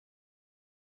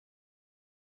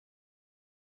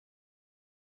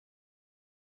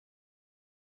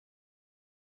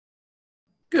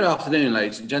Good afternoon,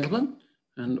 ladies and gentlemen,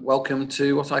 and welcome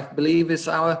to what I believe is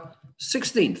our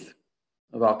 16th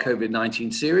of our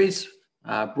COVID-19 series,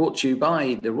 brought to you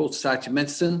by the Royal Society of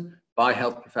Medicine, by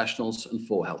health professionals and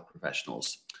for health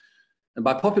professionals. And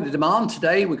by popular demand,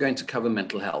 today we're going to cover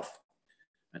mental health.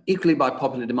 And equally by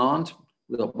popular demand,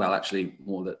 well, actually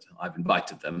more that I've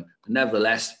invited them, but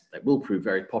nevertheless, they will prove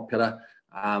very popular.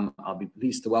 I'll be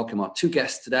pleased to welcome our two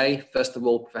guests today. First of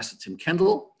all, Professor Tim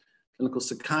Kendall, clinical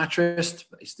psychiatrist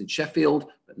based in Sheffield,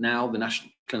 but now the National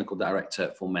Clinical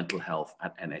Director for Mental Health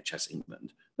at NHS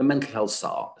England, the Mental Health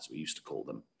Tsar, as we used to call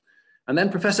them. And then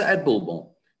Professor Ed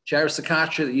Bullmore, Chair of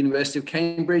Psychiatry at the University of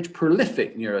Cambridge,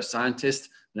 prolific neuroscientist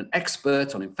and an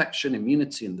expert on infection,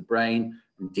 immunity and the brain,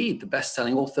 indeed the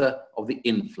best-selling author of The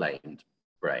Inflamed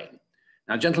Brain.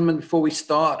 Now, gentlemen, before we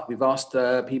start, we've asked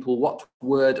people what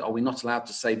word are we not allowed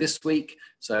to say this week.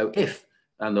 So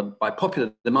by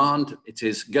popular demand, it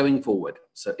is going forward.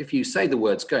 So if you say the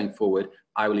words going forward,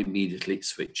 I will immediately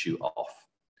switch you off.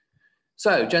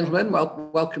 So, gentlemen,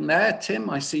 welcome there.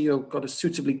 Tim, I see you've got a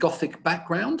suitably Gothic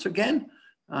background again.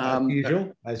 As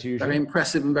usual. Very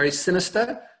impressive and very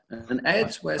sinister. And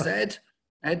Ed, where's Ed?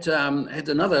 Ed,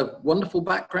 another wonderful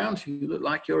background. You look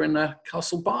like you're in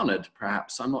Castle Barnard,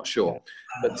 perhaps. I'm not sure,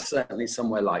 but certainly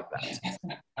somewhere like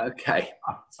that. Okay,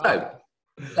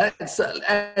 so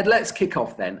let's kick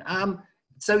off then.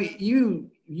 So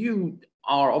you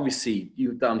are obviously,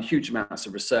 you've done huge amounts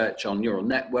of research on neural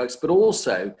networks, but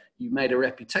also you made a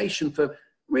reputation for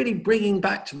really bringing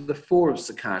back to the fore of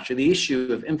psychiatry the issue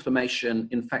of inflammation,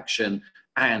 infection,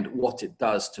 and what it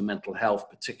does to mental health,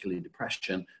 particularly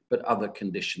depression, but other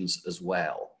conditions as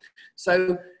well.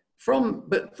 So from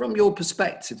your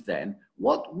perspective then,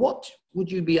 what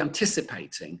would you be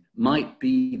anticipating might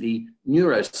be the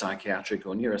neuropsychiatric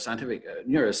or neuroscientific,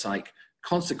 neuropsych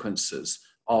consequences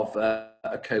of a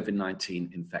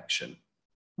COVID-19 infection?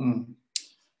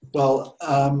 Well,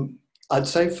 I'd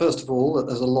say first of all that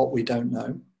there's a lot we don't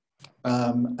know,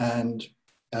 and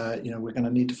we're going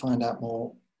to need to find out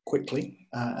more quickly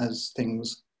as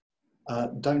things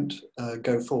don't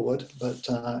go forward but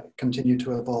continue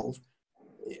to evolve.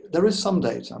 There is some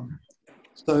data.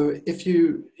 So if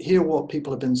you hear what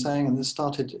people have been saying, and this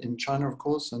started in China, of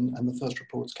course, and the first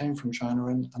reports came from China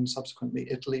and subsequently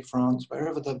Italy, France,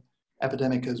 wherever the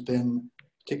epidemic has been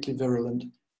particularly virulent,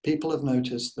 people have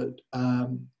noticed that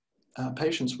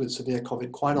patients with severe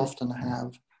COVID quite often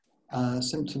have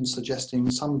symptoms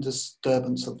suggesting some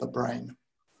disturbance of the brain.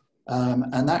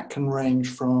 And that can range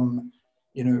from,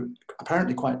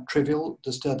 apparently quite trivial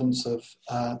disturbance of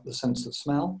the sense of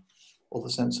smell or the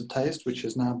sense of taste, which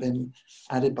has now been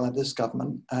added by this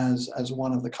government as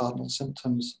one of the cardinal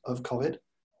symptoms of COVID.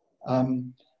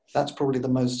 That's probably the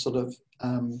most sort of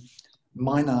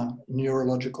minor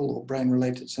neurological or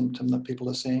brain-related symptom that people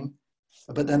are seeing.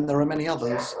 But then there are many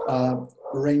others,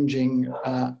 ranging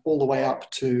all the way up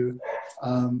to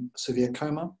severe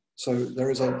coma. So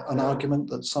there is an argument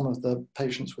that some of the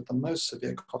patients with the most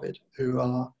severe COVID who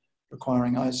are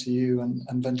requiring ICU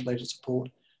and ventilator support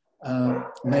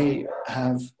may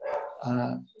have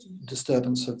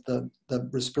disturbance of the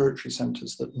respiratory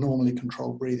centers that normally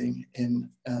control breathing in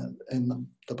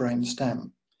the brain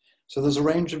stem. So there's a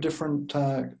range of different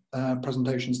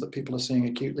presentations that people are seeing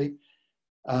acutely.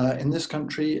 In this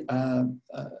country,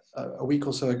 a week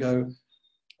or so ago,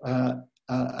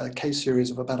 a case series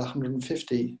of about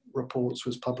 150 reports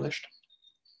was published.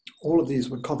 All of these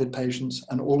were COVID patients,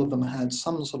 and all of them had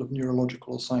some sort of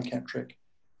neurological or psychiatric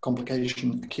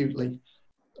complication acutely.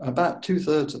 About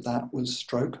 2/3 of that was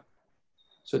stroke.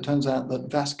 So it turns out that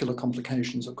vascular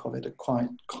complications of COVID are quite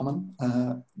common,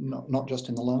 not just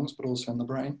in the lungs, but also in the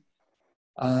brain.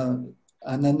 And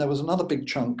then there was another big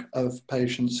chunk of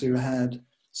patients who had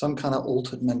some kind of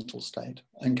altered mental state,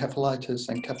 encephalitis,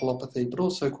 encephalopathy, but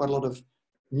also quite a lot of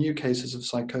new cases of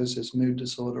psychosis, mood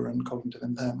disorder, and cognitive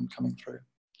impairment coming through.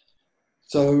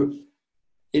 So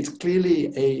it's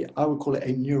clearly I would call it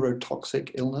a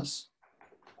neurotoxic illness.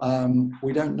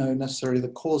 We don't know necessarily the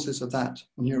causes of that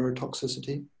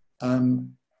neurotoxicity.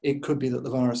 It could be that the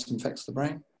virus infects the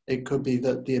brain. It could be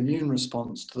that the immune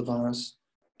response to the virus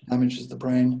damages the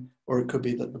brain, or it could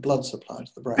be that the blood supply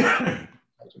to the brain.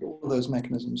 All of those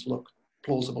mechanisms look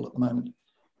plausible at the moment.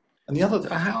 And the other,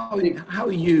 how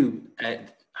are you,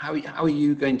 Ed? How are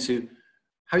you going to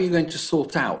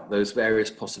sort out those various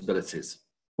possibilities?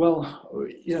 Well,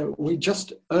 we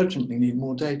just urgently need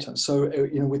more data. So,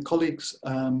 with colleagues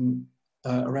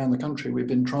around the country, we've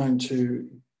been trying to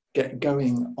get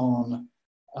going on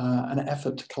an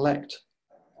effort to collect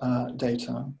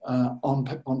data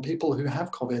on people who have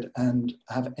COVID and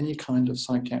have any kind of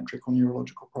psychiatric or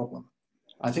neurological problem.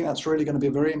 I think that's really going to be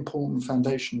a very important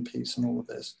foundation piece in all of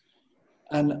this.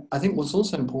 And I think what's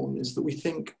also important is that we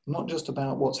think not just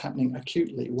about what's happening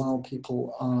acutely while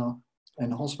people are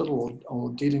in hospital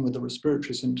or dealing with the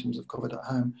respiratory symptoms of COVID at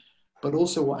home, but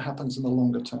also what happens in the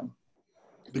longer term.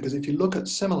 Because if you look at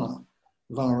similar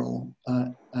viral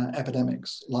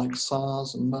epidemics like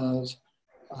SARS and MERS,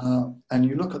 and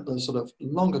you look at the sort of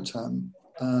longer term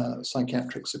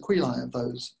psychiatric sequelae of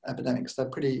those epidemics, they're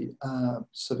pretty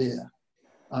severe.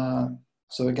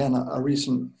 So again, a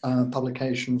recent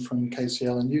publication from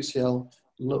KCL and UCL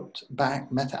looked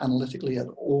back meta-analytically at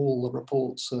all the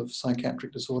reports of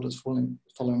psychiatric disorders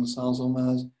following SARS or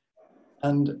MERS,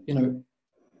 and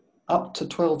up to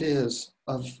 12 years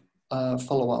of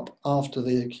follow-up after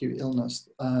the acute illness,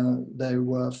 they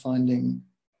were finding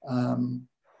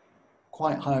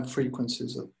quite high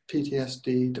frequencies of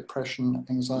PTSD, depression,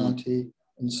 anxiety,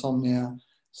 insomnia,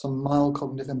 some mild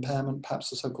cognitive impairment, perhaps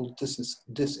the so-called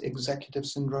dysexecutive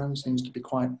syndrome seems to be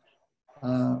quite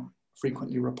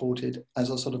frequently reported as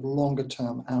a sort of longer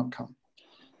term outcome.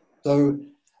 So,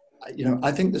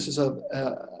 I think this is an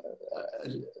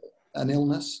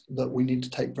illness that we need to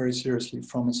take very seriously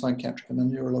from a psychiatric and a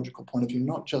neurological point of view,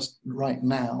 not just right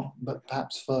now, but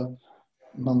perhaps for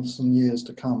months and years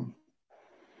to come.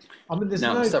 I mean, there's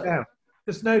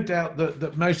no doubt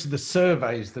that most of the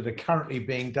surveys that are currently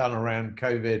being done around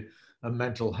COVID and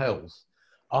mental health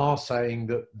are saying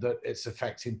that it's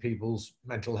affecting people's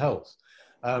mental health.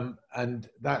 And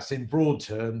that's in broad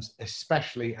terms,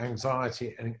 especially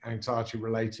anxiety and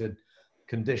anxiety-related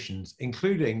conditions,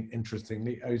 including,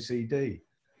 interestingly, OCD.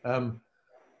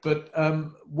 But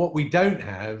what we don't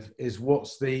have is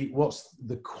what's the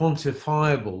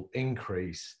quantifiable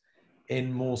increase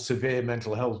in more severe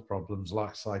mental health problems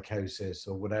like psychosis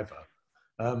or whatever.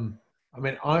 I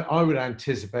mean, I would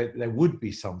anticipate that there would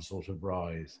be some sort of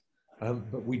rise,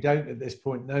 but we don't at this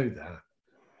point know that.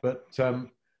 But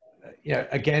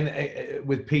again,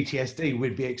 with PTSD,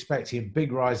 we'd be expecting a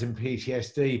big rise in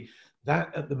PTSD.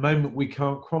 That at the moment we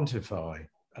can't quantify.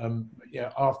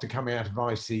 After coming out of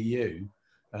ICU,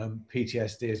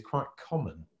 PTSD is quite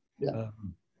common. Yeah.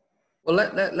 Well,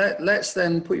 let's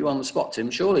then put you on the spot,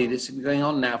 Tim. Surely this has been going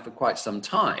on now for quite some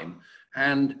time.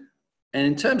 And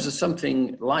in terms of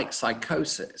something like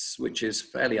psychosis, which is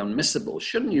fairly unmissable,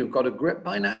 shouldn't you have got a grip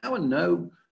by now and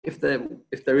know if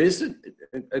there is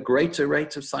a greater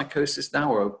rate of psychosis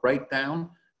now or a breakdown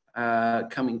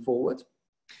coming forward?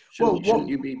 Shouldn't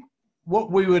you be... What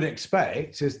we would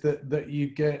expect is that you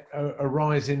get a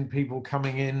rise in people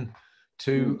coming in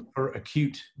for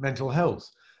acute mental health.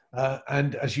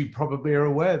 And as you probably are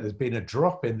aware, there's been a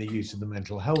drop in the use of the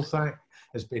Mental Health Act.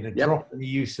 There's been a drop in the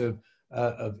use of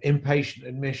inpatient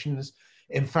admissions.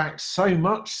 In fact, so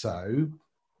much so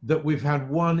that we've had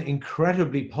one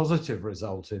incredibly positive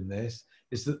result in this,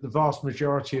 is that the vast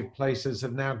majority of places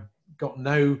have now got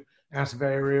no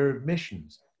out-of-area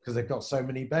admissions because they've got so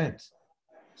many beds.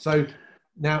 So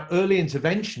now early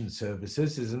intervention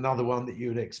services is another one that you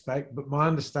would expect, but my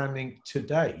understanding to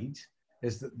date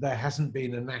is that there hasn't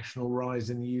been a national rise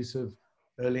in the use of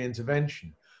early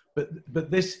intervention.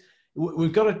 But this,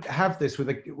 we've got to have this with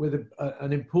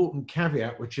an important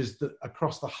caveat, which is that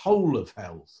across the whole of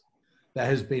health, there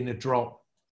has been a drop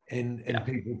in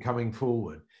people coming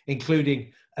forward,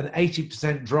 including an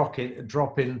 80%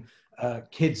 drop in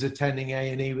kids attending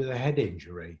A&E with a head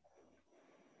injury.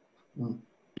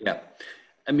 Yeah,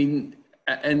 I mean,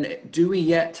 and do we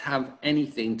yet have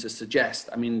anything to suggest?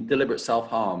 I mean, deliberate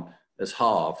self-harm has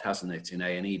halved, hasn't it, in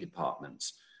A&E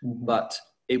departments? But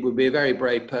it would be a very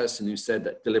brave person who said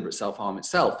that deliberate self-harm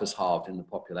itself has halved in the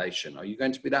population. Are you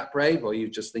going to be that brave, or are you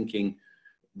just thinking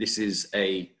this is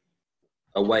a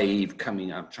wave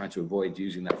coming? I'm trying to avoid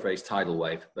using that phrase, tidal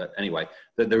wave, but anyway,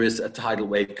 that there is a tidal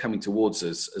wave coming towards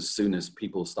us as soon as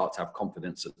people start to have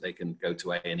confidence that they can go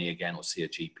to A&E again or see a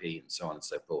GP and so on and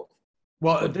so forth.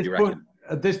 Well,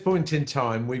 at this point in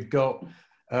time,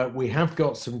 we have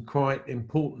got some quite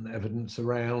important evidence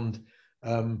around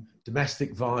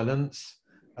domestic violence,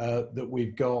 that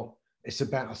we've got. It's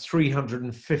about a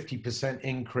 350%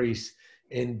 increase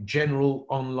in general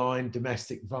online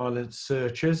domestic violence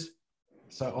searches,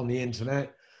 so on the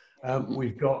internet.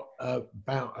 We've got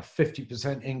about a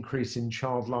 50% increase in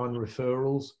childline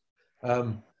referrals.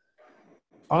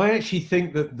 I actually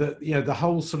think that the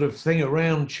whole sort of thing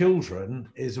around children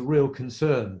is a real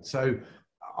concern. So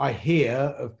I hear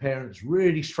of parents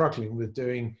really struggling with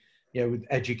doing, with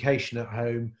education at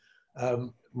home,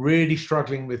 really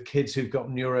struggling with kids who've got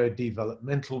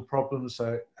neurodevelopmental problems,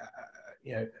 so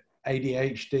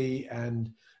ADHD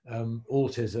and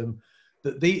autism.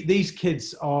 That these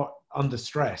kids are under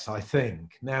stress, I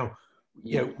think. Now,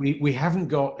 we haven't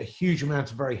got a huge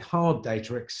amount of very hard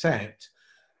data, except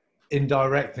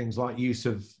indirect things like use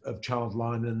of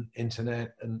childline and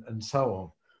internet and so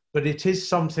on. But it is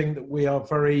something that we are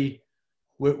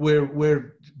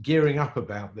we're gearing up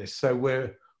about this. So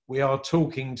we are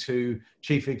talking to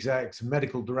chief execs,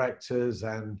 medical directors,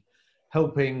 and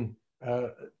helping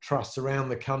trusts around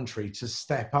the country to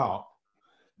step up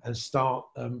and start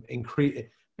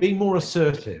being more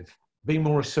assertive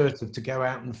to go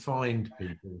out and find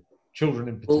people, children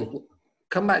in particular. We'll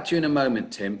come back to you in a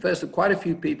moment, Tim. First, quite a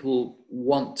few people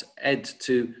want Ed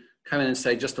to come in and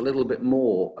say just a little bit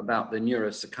more about the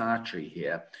neuropsychiatry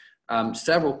here.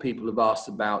 Several people have asked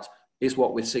about, is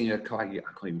what we're seeing I can't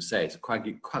even say, it's a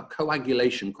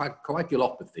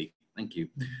coagulopathy, thank you.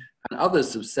 And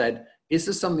others have said, is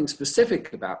there something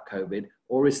specific about COVID,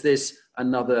 or is this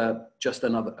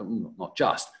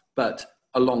but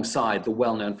alongside the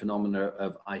well-known phenomena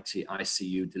of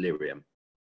ICU delirium?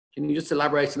 Can you just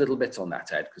elaborate a little bit on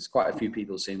that, Ed? Because quite a few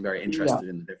people seem very interested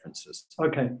in the differences.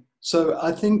 Okay, so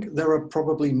I think there are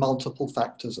probably multiple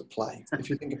factors at play. If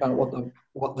you think about what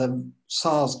the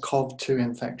SARS-CoV-2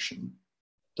 infection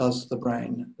does to the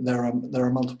brain, there are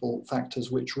multiple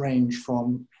factors which range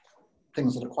from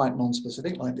things that are quite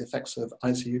non-specific, like the effects of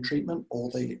ICU treatment or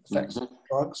the effects of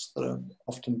drugs that are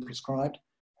often prescribed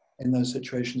in those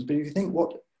situations. But if you think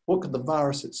what could the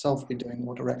virus itself be doing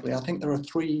more directly, I think there are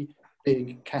three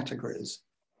big categories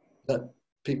that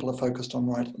people are focused on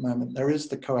right at the moment. There is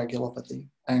the coagulopathy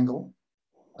angle,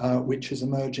 which is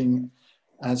emerging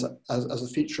as a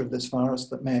feature of this virus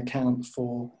that may account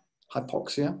for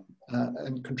hypoxia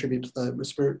and contribute to the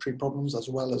respiratory problems as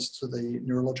well as to the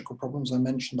neurological problems. I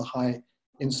mentioned the high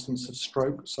incidence of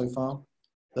stroke so far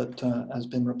that has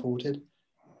been reported.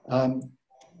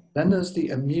 Then there's the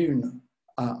immune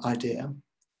idea.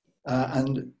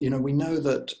 And, we know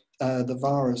that the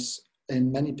virus in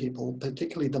many people,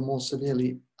 particularly the more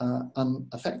severely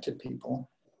unaffected people,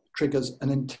 triggers an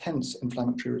intense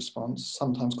inflammatory response,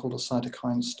 sometimes called a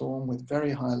cytokine storm, with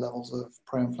very high levels of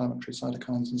pro-inflammatory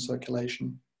cytokines in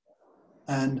circulation.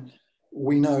 And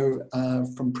we know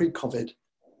from pre-COVID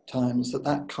times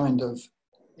that kind of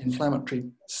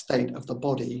inflammatory state of the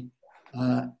body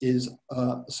is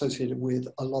associated with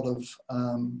a lot of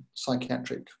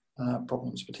psychiatric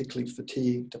problems, particularly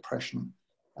fatigue, depression,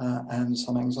 and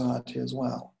some anxiety as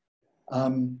well.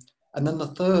 And then the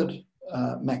third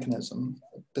mechanism,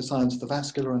 besides the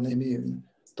vascular and the immune,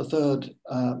 the third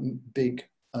big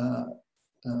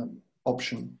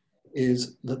option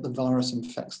is that the virus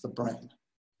infects the brain.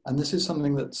 And this is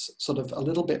something that's sort of a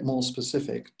little bit more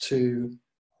specific to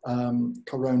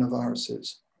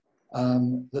coronaviruses,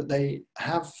 that they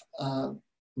have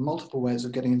multiple ways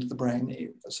of getting into the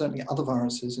brain. Certainly other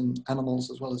viruses in animals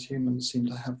as well as humans seem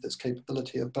to have this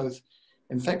capability of both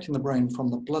infecting the brain from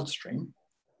the bloodstream,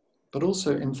 but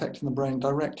also infecting the brain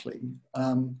directly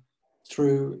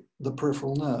through the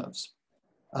peripheral nerves.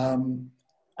 And,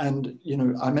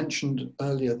 I mentioned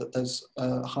earlier that there's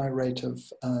a high rate of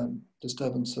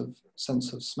disturbance of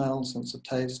sense of smell, sense of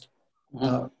taste.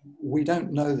 We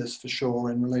don't know this for sure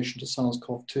in relation to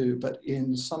SARS-CoV-2, but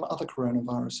in some other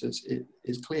coronaviruses, it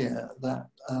is clear that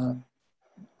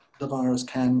the virus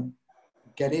can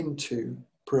get into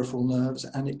peripheral nerves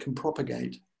and it can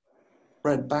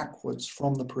spread backwards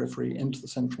from the periphery into the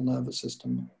central nervous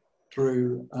system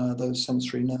through those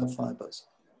sensory nerve fibers.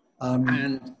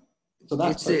 And so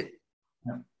that's it.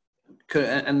 Yeah.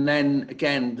 And then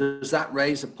again, does that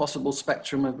raise a possible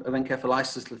spectrum of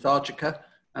encephalitis lethargica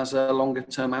as a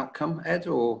longer-term outcome, Ed,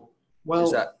 or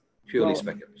is that purely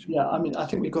speculation? Yeah, I mean, I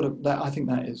think we've got to. I think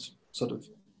that is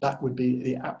that would be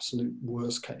the absolute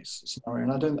worst case scenario,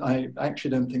 and I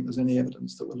actually don't think there's any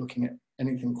evidence that we're looking at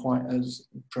anything quite as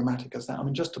dramatic as that. I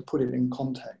mean, just to put it in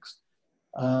context,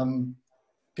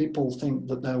 people think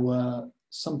that there were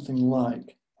something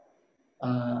like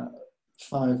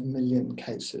 5 million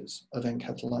cases of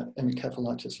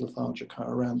encephalitis lethargica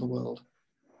around the world.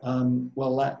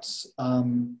 Well, that's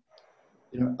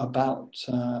about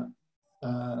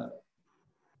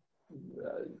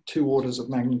 2 orders of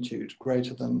magnitude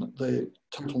greater than the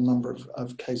total number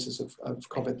of cases of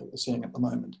COVID that we're seeing at the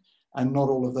moment. And not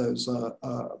all of those are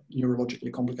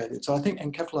neurologically complicated. So I think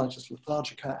encephalitis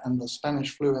lethargica and the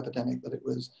Spanish flu epidemic that it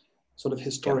was sort of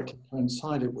historically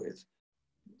coincided with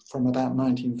from about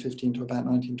 1915 to about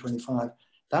 1925,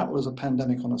 that was a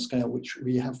pandemic on a scale which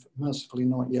we have mercifully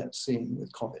not yet seen with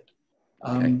COVID.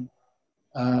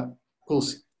 Of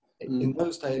course, in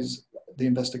those days, the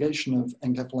investigation of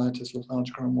encephalitis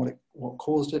lethargica and what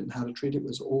caused it and how to treat it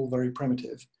was all very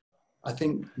primitive. I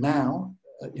think now,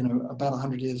 you know, about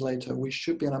 100 years later, we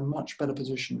should be in a much better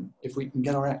position if we can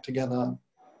get our act together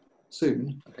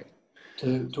soon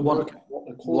to work out what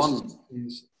the causes of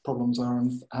these problems are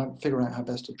and figure out how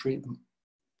best to treat them.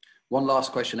 One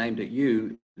last question aimed at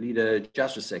you. Leader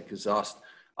Jazrasek has asked,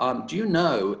 do you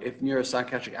know if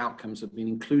neuropsychiatric outcomes have been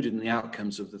included in the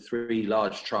outcomes of the 3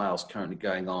 large trials currently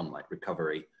going on, like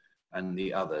Recovery and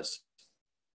the others?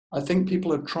 I think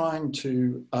people are trying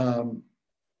to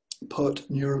put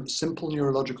simple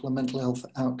neurological and mental health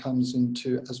outcomes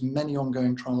into as many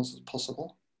ongoing trials as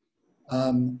possible.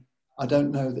 I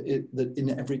don't know that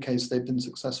in every case they've been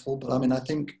successful, but I mean, I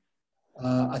think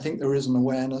there is an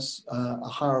awareness, a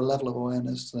higher level of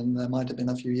awareness than there might have been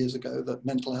a few years ago, that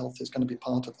mental health is going to be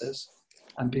part of this.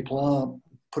 And people are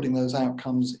putting those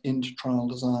outcomes into trial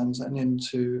designs and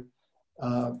into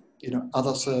you know,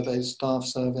 other surveys, staff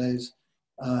surveys,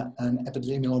 and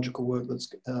epidemiological work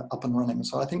that's up and running.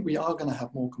 So I think we are going to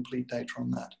have more complete data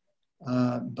on that.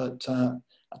 But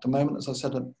at the moment, as I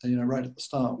said, you know, right at the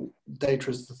start, data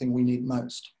is the thing we need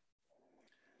most.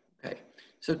 Okay.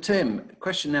 So Tim, a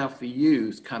question now for you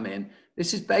has come in.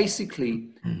 This is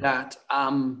basically that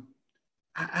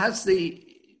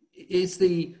is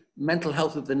the mental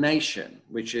health of the nation,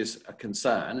 which is a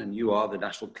concern, and you are the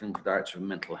National Clinical Director of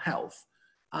Mental Health.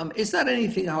 Is that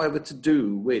anything, however, to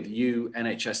do with you,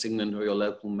 NHS England, or your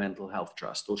local mental health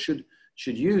trust? Or should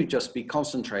you just be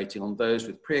concentrating on those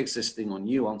with pre-existing or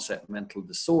new onset mental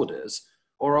disorders?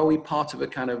 Or are we part of a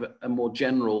kind of a more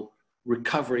general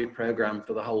recovery program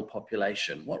for the whole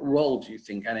population? What role do you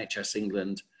think NHS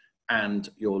England and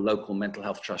your local mental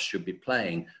health trust should be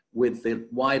playing with the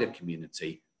wider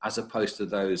community as opposed to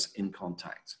those in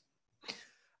contact?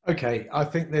 Okay, I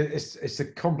think that it's a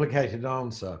complicated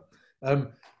answer.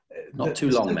 Not too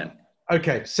long then.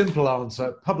 Okay, simple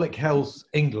answer. Public Health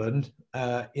England,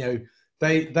 you know,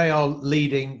 they are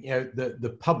leading, you know,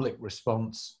 the public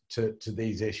response to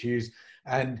these issues,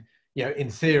 and you know, in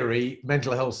theory,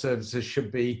 mental health services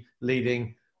should be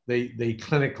leading the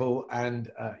clinical and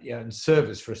you know, and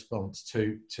service response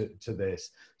to this.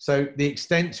 So the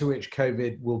extent to which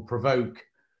COVID will provoke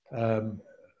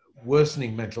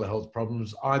worsening mental health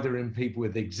problems, either in people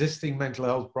with existing mental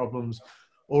health problems,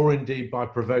 or indeed by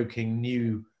provoking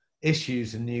new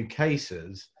issues and new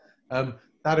cases,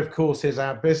 that of course is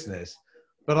our business.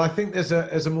 But I think there's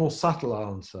a more subtle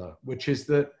answer, which is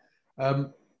that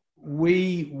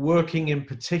we, working in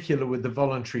particular with the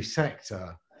voluntary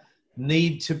sector,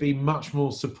 need to be much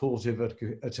more supportive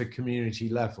at a community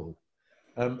level.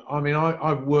 I mean,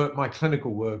 I work, my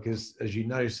clinical work, as you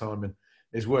know, Simon,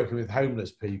 is working with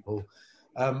homeless people.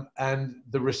 And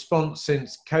the response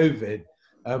since COVID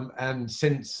and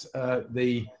since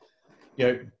the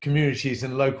communities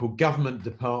and local government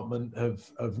department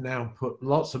have now put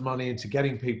lots of money into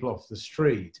getting people off the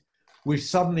street, we've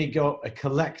suddenly got a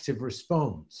collective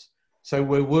response. So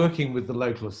we're working with the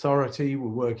local authority, we're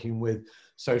working with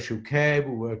social care,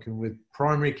 we're working with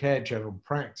primary care, general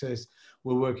practice,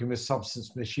 we're working with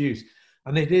substance misuse.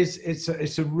 And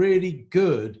it's a really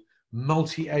good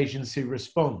multi-agency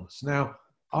response. Now,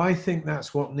 I think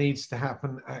that's what needs to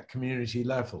happen at community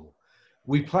level.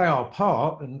 We play our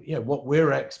part, and what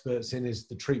we're experts in is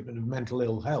the treatment of mental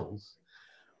ill health,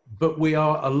 but we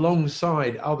are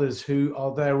alongside others who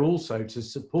are there also to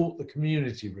support the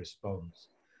community response.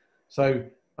 So,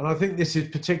 and I think this is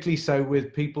particularly so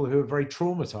with people who are very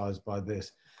traumatized by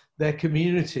this. Their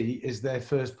community is their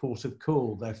first port of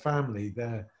call, their family,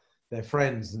 their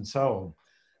friends, and so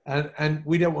on. And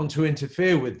we don't want to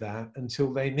interfere with that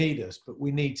until they need us, but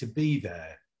we need to be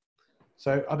there.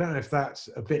 So I don't know if that's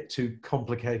a bit too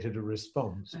complicated a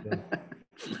response. But...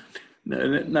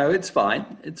 No, it's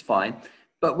fine. It's fine.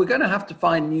 But we're going to have to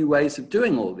find new ways of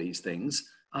doing all these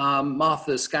things.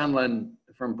 Martha Scanlon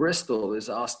from Bristol is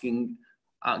asking,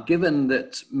 given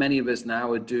that many of us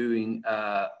now are doing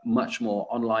much more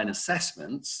online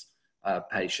assessments,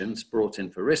 patients brought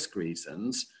in for risk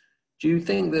reasons, do you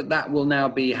think that that will now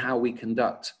be how we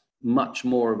conduct much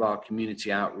more of our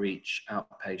community outreach,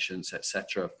 outpatients,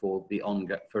 etc., for the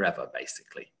forever,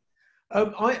 basically?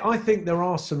 I think there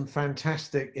are some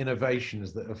fantastic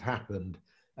innovations that have happened,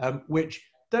 which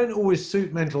don't always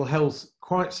suit mental health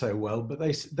quite so well, but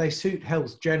they suit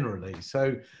health generally.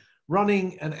 So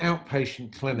running an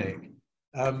outpatient clinic,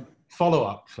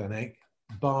 follow-up clinic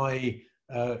by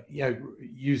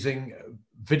using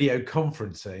video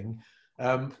conferencing,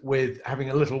 with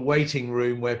having a little waiting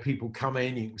room where people come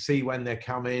in, you can see when they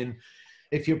come in.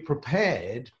 If you're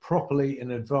prepared properly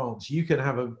in advance, you can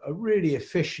have a really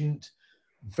efficient,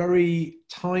 very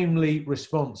timely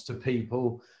response to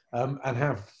people, and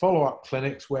have follow-up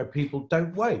clinics where people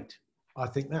don't wait. I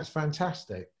think that's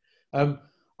fantastic.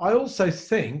 I also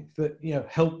think that, you know,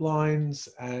 helplines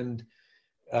and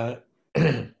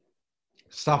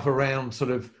stuff around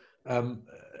sort of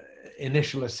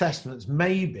initial assessments,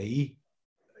 maybe,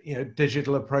 you know,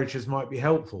 digital approaches might be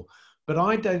helpful. But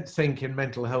I don't think in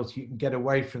mental health you can get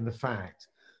away from the fact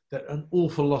that an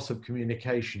awful lot of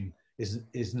communication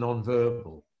is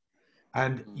non-verbal,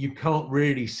 and you can't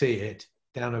really see it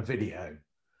down a video.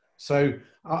 So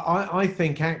I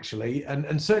think actually,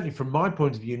 and certainly from my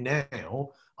point of view now,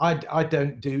 I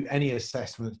don't do any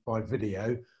assessments by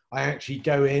video. I actually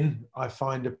go in, I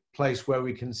find a place where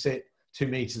we can sit 2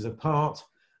 meters apart,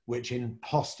 which in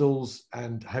hostels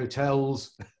and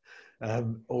hotels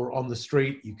or on the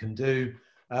street you can do.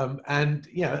 And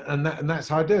yeah, and that's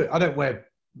how I do it. I don't wear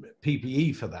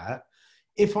PPE for that.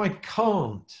 If I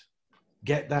can't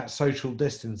get that social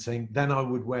distancing, then I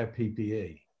would wear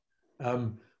PPE.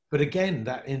 But again,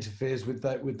 that interferes with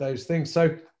those things.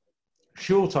 So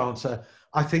short answer,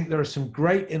 I think there are some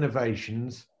great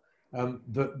innovations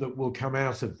that will come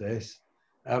out of this.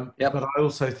 But I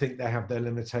also think they have their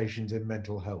limitations in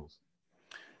mental health.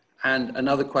 And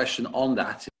another question on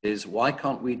that is, why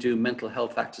can't we do mental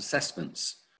health act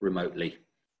assessments remotely?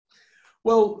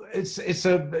 Well, it's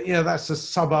a, you know, that's a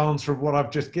sub answer of what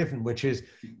I've just given, which is,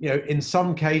 you know, in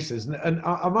some cases, and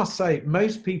I must say,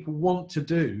 most people want to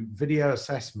do video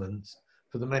assessments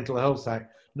for the Mental Health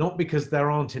Act, not because there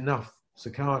aren't enough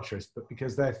psychiatrists, but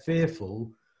because they're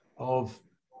fearful of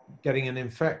getting an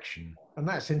infection. And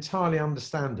that's entirely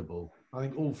understandable. I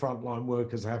think all frontline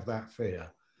workers have that fear.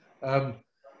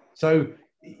 So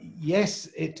yes,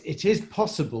 it is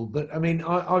possible, but I mean,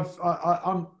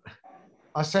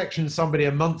 I sectioned somebody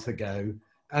a month ago,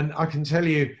 and I can tell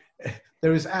you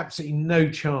there is absolutely no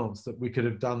chance that we could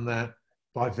have done that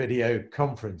by video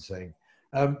conferencing.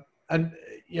 And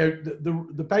you know,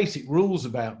 the basic rules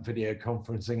about video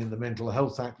conferencing in the Mental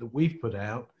Health Act that we've put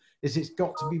out is it's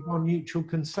got to be by mutual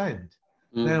consent.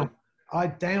 Now, I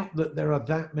doubt that there are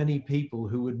that many people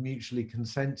who would mutually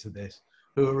consent to this,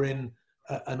 who are in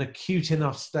an acute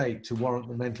enough state to warrant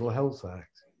the Mental Health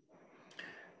Act.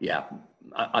 Yeah,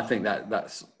 I think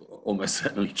that's almost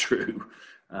certainly true,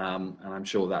 and I'm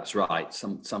sure that's right.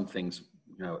 Some things,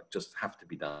 you know, just have to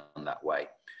be done that way.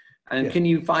 And can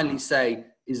you finally say,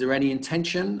 is there any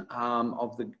intention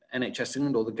of the NHS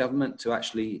England or the government to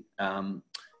actually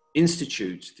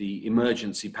institute the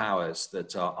emergency powers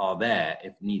that are there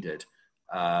if needed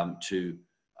to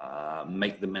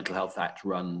make the Mental Health Act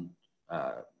run?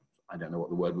 I don't know what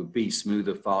the word would be,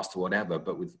 smoother, faster, whatever,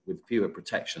 but with fewer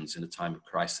protections in a time of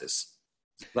crisis.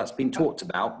 That's been talked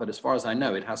about, but as far as I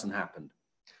know, it hasn't happened.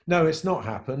 No, it's not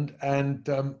happened. And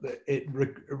it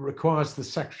requires the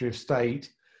Secretary of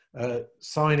State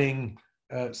signing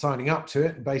up to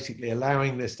it, basically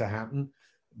allowing this to happen.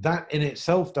 That in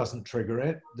itself doesn't trigger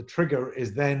it. The trigger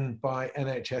is then by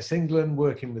NHS England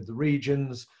working with the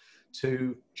regions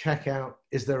to check out,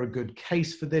 is there a good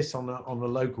case for this on a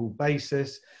local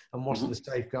basis, and what's the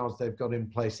safeguards they've got in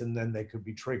place, and then they could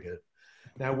be triggered.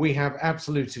 Now, we have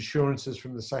absolute assurances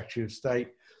from the Secretary of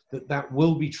State that that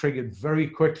will be triggered very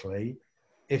quickly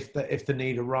if the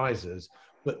need arises,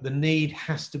 but the need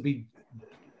has to be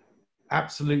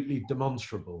absolutely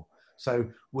demonstrable. So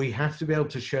we have to be able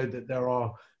to show that there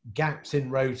are gaps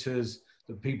in rotas,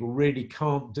 that people really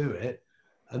can't do it,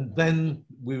 and then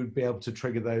we would be able to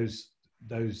trigger those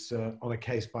on a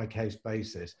case-by-case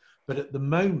basis. But at the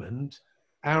moment,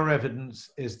 our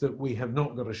evidence is that we have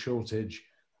not got a shortage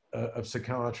of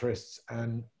psychiatrists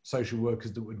and social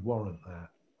workers that would warrant that.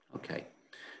 Okay.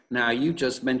 Now, you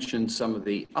just mentioned some of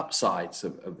the upsides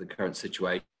of the current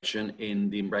situation in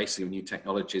the embracing of new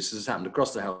technologies. This has happened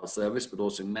across the health service, but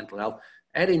also in mental health.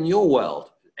 Ed, in your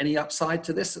world, any upside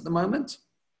to this at the moment?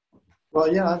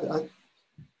 Well, yeah,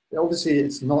 obviously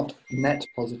it's not net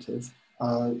positive,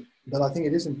 but I think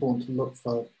it is important to look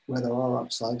for where there are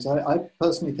upsides. I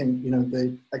personally think, you know,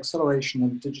 the acceleration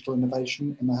of digital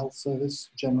innovation in the health service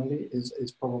generally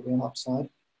is probably an upside.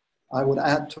 I would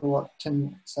add to what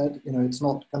Tim said, you know, it's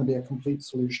not going to be a complete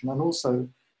solution. And also,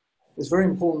 it's very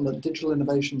important that digital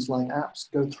innovations like apps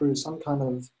go through some kind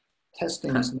of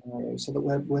testing scenario so that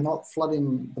we're not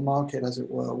flooding the market, as it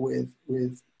were, with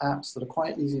apps that are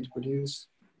quite easy to produce,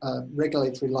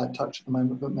 regulatory light touch at the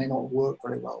moment, but may not work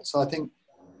very well. So I think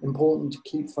important to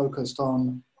keep focused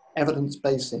on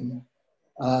evidence-basing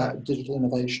digital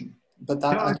innovation. But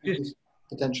that I think is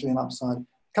potentially an upside. A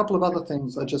couple of other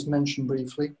things I just mentioned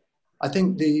briefly. I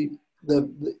think you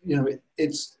know,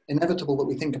 it's inevitable that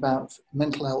we think about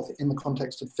mental health in the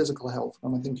context of physical health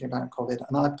when we're thinking about COVID.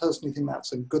 And I personally think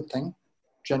that's a good thing,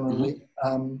 generally.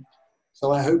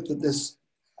 So I hope that this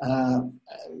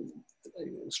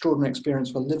extraordinary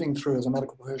experience we're living through as a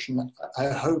medical profession, I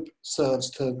hope serves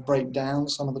to break down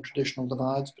some of the traditional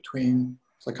divides between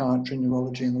psychiatry,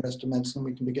 neurology, and the rest of medicine.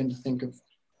 We can begin to think of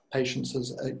patients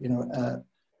as,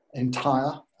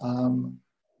 entire,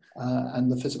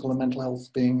 and the physical and mental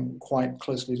health being quite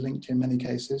closely linked in many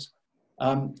cases.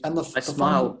 And the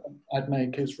final point I'd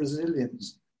make is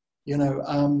resilience.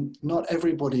 Not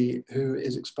everybody who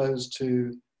is exposed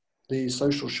to the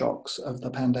social shocks of the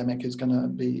pandemic is going to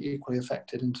be equally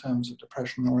affected in terms of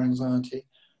depression or anxiety.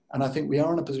 And I think we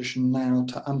are in a position now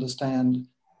to understand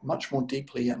much more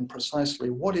deeply and precisely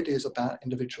what it is about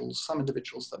individuals, some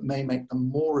individuals, that may make them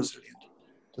more resilient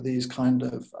to these kind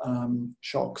of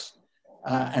shocks.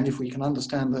 And if we can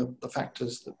understand the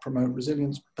factors that promote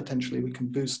resilience, potentially we can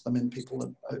boost them in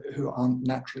people who aren't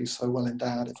naturally so well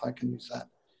endowed, if I can use that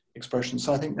expression.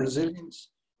 So I think resilience,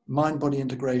 mind-body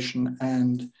integration,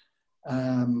 and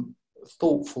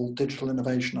thoughtful digital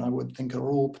innovation, I would think, are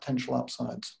all potential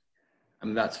upsides.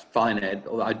 And that's fine, Ed.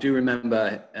 I do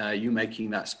remember you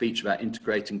making that speech about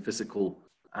integrating physical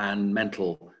and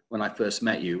mental when I first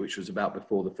met you, which was about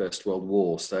before the First World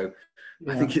War. So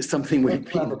yeah. I think it's something we've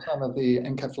been... At the time of the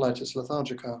encephalitis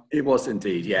lethargica. It was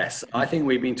indeed, yes. I think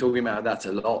we've been talking about that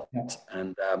a lot, yeah.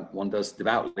 And one does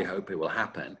devoutly hope it will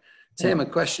happen. Tim, a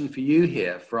question for you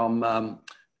here from...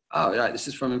 this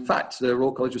is from, in fact, the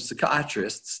Royal College of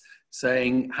Psychiatrists,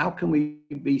 saying, how can we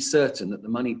be certain that the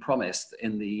money promised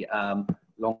in the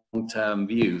long-term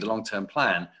view, the long-term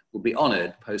plan, will be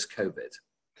honoured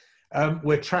post-COVID?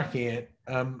 We're tracking it,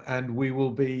 and we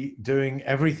will be doing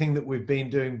everything that we've been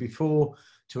doing before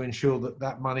to ensure that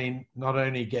that money not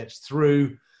only gets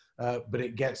through, but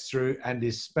it gets through and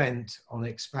is spent on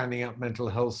expanding up mental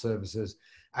health services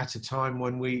at a time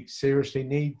when we seriously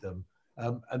need them.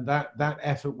 And that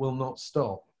effort will not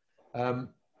stop.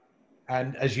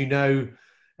 And as you know,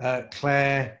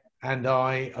 Claire and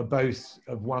I are both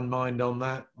of one mind on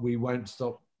that. We won't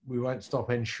stop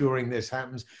ensuring this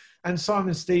happens. And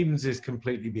Simon Stevens is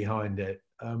completely behind it.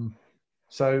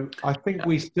 So I think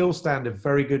we still stand a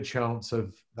very good chance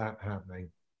of that happening.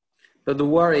 But the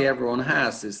worry everyone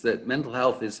has is that mental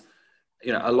health is,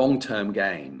 a long-term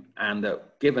game, and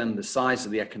that given the size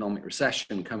of the economic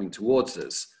recession coming towards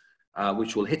us,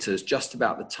 which will hit us just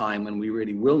about the time when we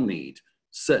really will need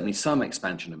certainly some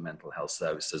expansion of mental health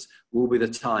services, will be the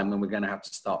time when we're going to have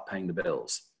to start paying the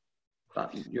bills.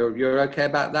 But you're okay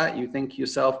about that? You think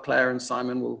yourself, Claire and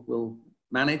Simon will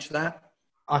manage that?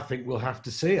 I think we'll have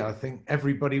to see. I think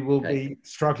everybody will be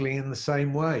struggling in the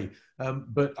same way.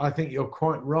 But I think you're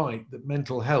quite right that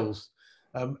mental health,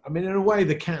 in a way,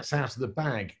 the cat's out of the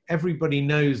bag. Everybody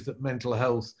knows that mental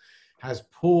health has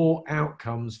poor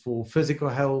outcomes for physical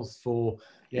health, for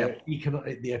the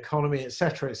economy,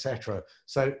 etc., etc.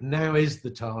 So now is the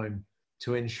time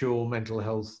to ensure mental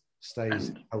health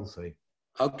stays healthy.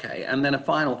 Okay, and then a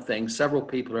final thing. Several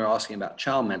people are asking about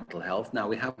child mental health. Now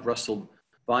we have Russell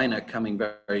Viner coming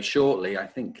very, very shortly, I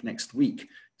think next week,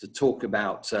 to talk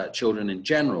about children in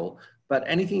general. But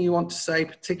anything you want to say,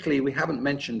 particularly, we haven't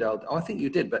mentioned LD. Oh, I think you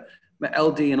did, but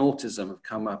LD and autism have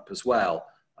come up as well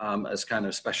as kind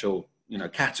of special,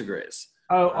 categories.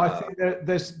 Oh, I think that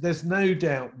there's no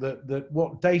doubt that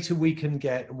what data we can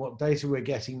get and what data we're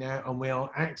getting now, and we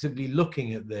are actively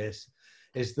looking at this,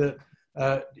 is that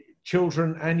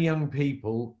children and young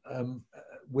people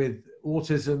with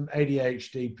autism,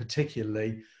 ADHD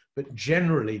particularly, but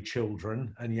generally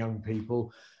children and young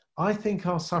people, I think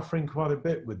are suffering quite a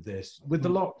bit with this, with the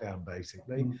lockdown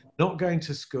basically. Not going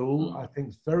to school, I think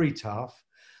is very tough.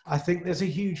 I think there's a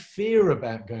huge fear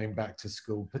about going back to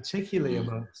school, particularly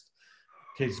amongst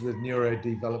kids with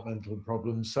neurodevelopmental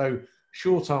problems. So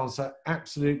short answer,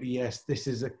 absolutely yes, this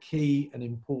is a key and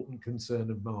important concern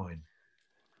of mine.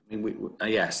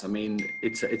 Yes,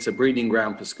 it's a breeding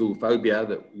ground for school phobia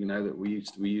that that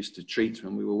we used to treat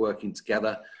when we were working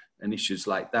together, and issues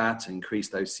like that,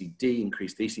 increased OCD,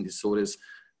 increased eating disorders.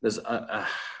 There's a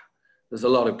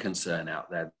lot of concern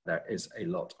out there. There is a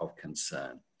lot of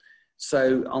concern.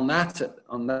 So on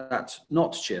that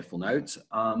not cheerful note,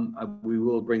 we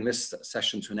will bring this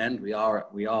session to an end. We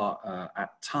are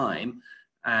at time,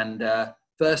 and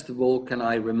first of all, can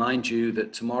I remind you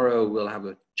that tomorrow we'll have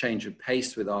a change of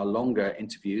pace with our longer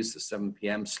interviews, the 7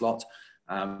 p.m. slot.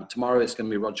 Tomorrow it's going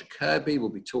to be Roger Kirby. We'll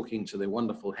be talking to the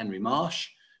wonderful Henry Marsh,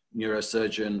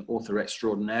 neurosurgeon, author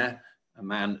extraordinaire, a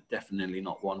man definitely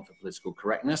not one for political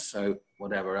correctness, so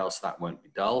whatever else, that won't be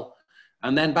dull.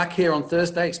 And then back here on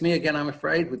Thursday, it's me again, I'm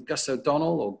afraid, with Gus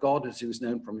O'Donnell, or God as he was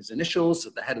known from his initials,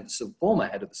 at the head of the former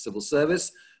head of the civil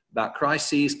service, about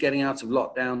crises, getting out of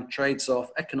lockdown, trades off,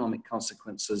 economic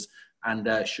consequences,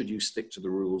 and should you stick to the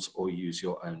rules or use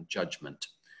your own judgment.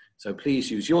 So please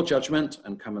use your judgment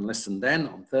and come and listen then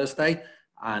on Thursday.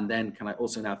 And then can I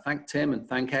also now thank Tim and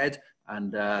thank Ed.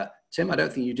 And Tim, I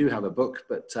don't think you do have a book,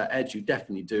 but Ed, you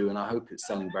definitely do. And I hope it's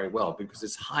selling very well because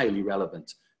it's highly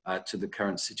relevant to the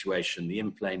current situation, The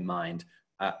Inflamed Mind,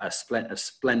 a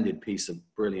splendid piece of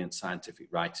brilliant scientific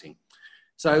writing.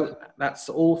 So that's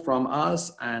all from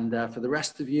us. And for the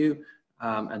rest of you,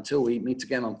 until we meet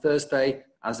again on Thursday,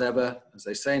 as ever, as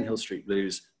they say in Hill Street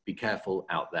Blues, be careful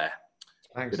out there.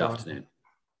 Thanks, Good afternoon.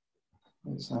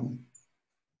 Thanks, Simon.